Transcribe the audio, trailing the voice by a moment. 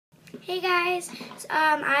Hey guys,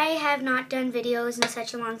 I have not done videos in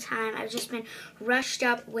such a long time. I've just been rushed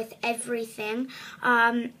up with everything.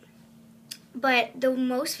 But the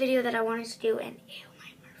most video that I wanted to do, and ew,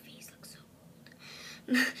 my Murphys look so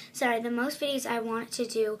old. Sorry, the most videos I wanted to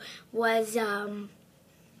do was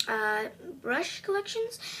brush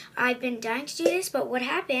collections. I've been dying to do this, but what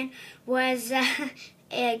happened was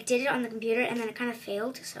I did it on the computer and then it kind of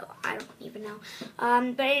failed, so I don't even know.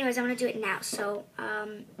 But anyways, I'm going to do it now. So,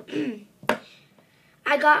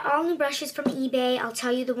 I got all new brushes from eBay. I'll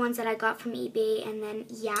tell you the ones that I got from eBay, and then,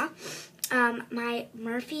 yeah. My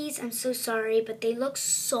Murphys, I'm so sorry, but they look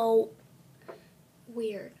so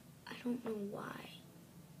weird. I don't know why.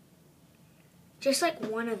 Just like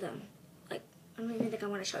one of them. Like, I don't even think I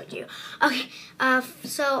want to show it to you. Okay,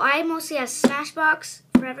 so I mostly have Smashbox,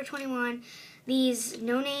 Forever 21, these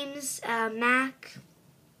no names, Mac,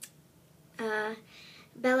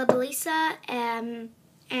 Bella Belisa, and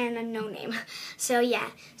a no name. So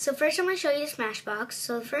yeah. So first I'm going to show you the Smashbox.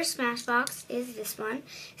 So the first Smashbox is this one.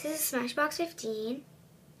 This is a Smashbox 15.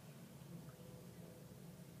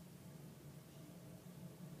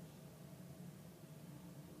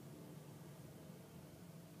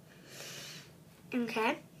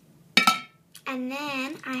 Okay. And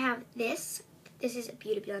then I have this. This is a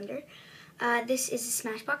Beauty Blender. This is a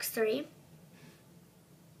Smashbox 3.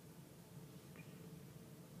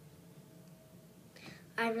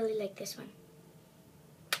 I really like this one.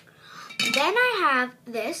 Then I have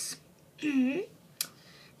this.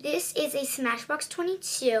 This is a Smashbox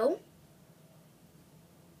 22.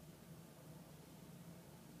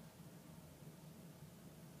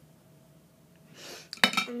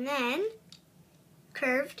 And then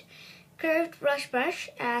curved brush,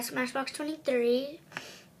 Smashbox 23.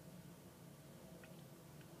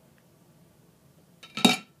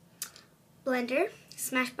 Blender,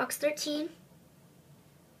 Smashbox 13.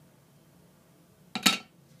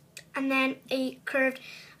 And then a curved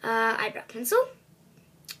eyebrow pencil.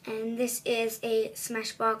 And this is a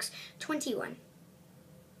Smashbox 21.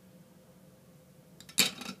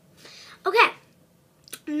 Okay,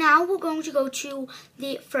 now we're going to go to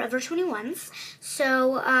the Forever 21s.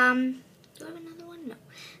 So, do I have another one? No.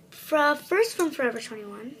 First from Forever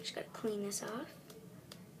 21, just gotta clean this off.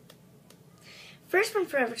 First from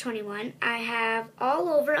Forever 21, I have All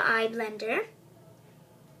Over Eye Blender.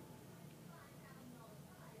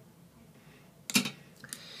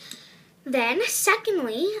 Then,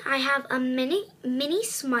 secondly, I have a mini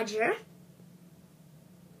smudger.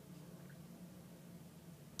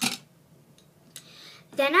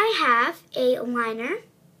 Then I have a liner,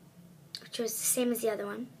 which was the same as the other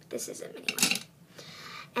one, but this is a mini one.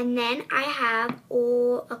 And then I have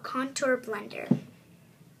a contour blender.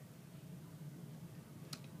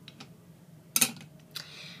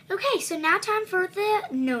 Okay, so now time for the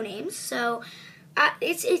no names. So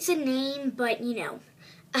it's a name, but you know.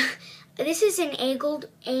 This is an angled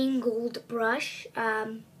brush.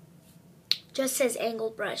 Just says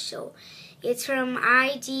angled brush. So it's from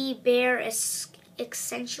ID Bear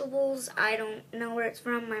Essentials. I don't know where it's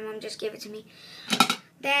from. My mom just gave it to me.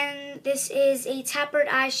 Then this is a tapered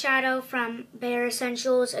eyeshadow from Bear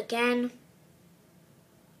Essentials again.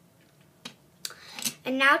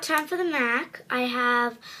 And now time for the MAC. I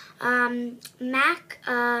have MAC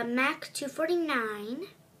 249.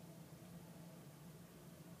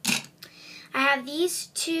 I have these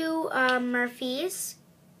two Murphys,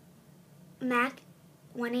 MAC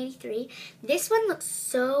 183. This one looks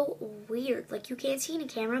so weird. Like, you can't see in the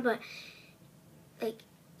camera, but, like,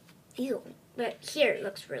 ew. But here it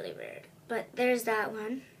looks really weird. But there's that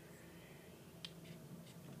one.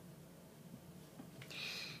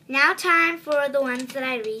 Now time for the ones that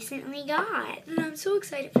I recently got. And I'm so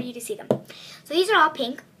excited for you to see them. So these are all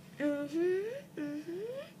pink.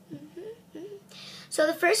 So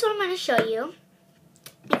the first one I'm going to show you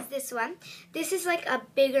is this one. This is like a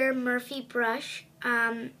bigger Murphy brush.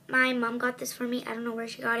 My mom got this for me. I don't know where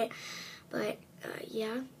she got it. But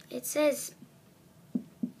yeah, it says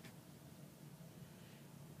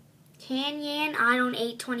Canyon Iron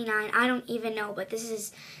 829. I don't even know, but this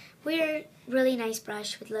is weird, really nice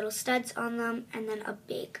brush with little studs on them, and then a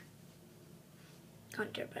big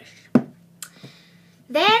contour brush.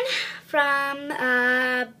 Then from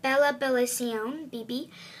Bella Belisa BB,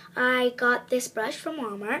 I got this brush from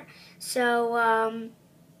Walmart. So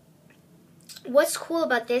what's cool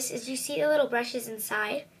about this is you see the little brushes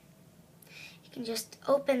inside. You can just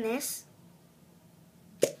open this,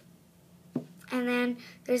 and then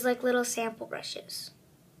there's like little sample brushes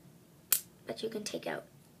that you can take out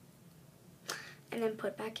and then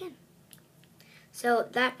put back in. So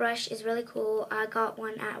that brush is really cool. I got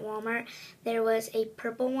one at Walmart. There was a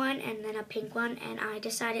purple one and then a pink one, and I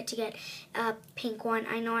decided to get a pink one.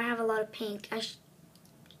 I know I have a lot of pink. I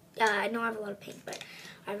know I have a lot of pink, but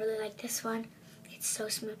I really like this one. It's so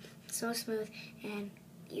smooth, and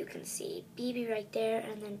you can see BB right there,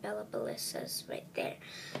 and then Bella Balissa's right there.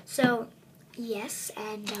 So yes,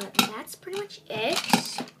 and that's pretty much it.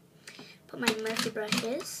 Put my Murphy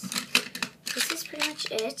brushes. This is pretty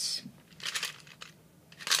much it.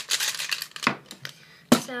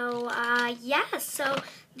 So yeah, so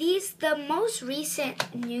the most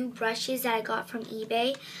recent new brushes that I got from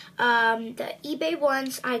eBay. The eBay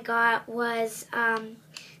ones I got was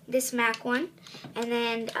this MAC one, and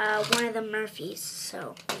then one of the Murphys.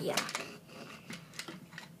 So yeah,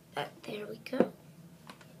 there we go.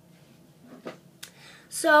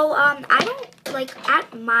 So I don't like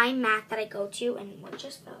at my MAC that I go to, and what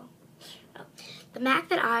just fell? Oh. The MAC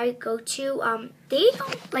that I go to, they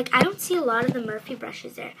don't, like, I don't see a lot of the Murphy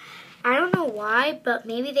brushes there. I don't know why, but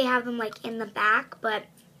maybe they have them, like, in the back, but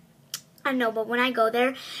I don't know. But when I go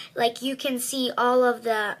there, like, you can see all of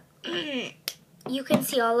the, ooh,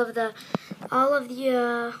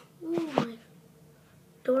 my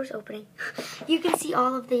door's opening. You can see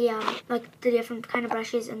all of the, like, the different kind of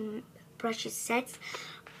brushes and brushes sets,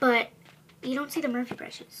 but you don't see the Murphy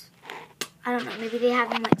brushes. I don't know, maybe they have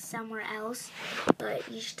them like somewhere else, but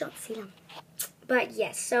you just don't see them. But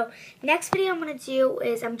yes, so next video I'm going to do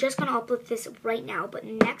is, I'm just going to upload this right now, but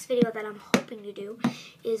next video that I'm hoping to do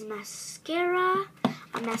is mascara,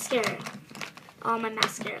 all my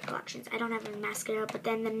mascara collections. I don't have a mascara, but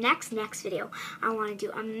then the next video I want to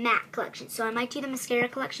do a MAC collection. So I might do the mascara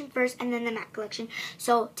collection first and then the MAC collection.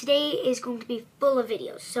 So today is going to be full of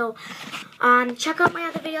videos. So check out my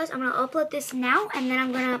other videos. I'm going to upload this now, and then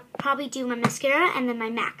I'm going to probably do my mascara and then my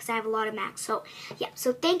MAC, because I have a lot of MAC. So yeah,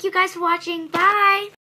 so thank you guys for watching. Bye!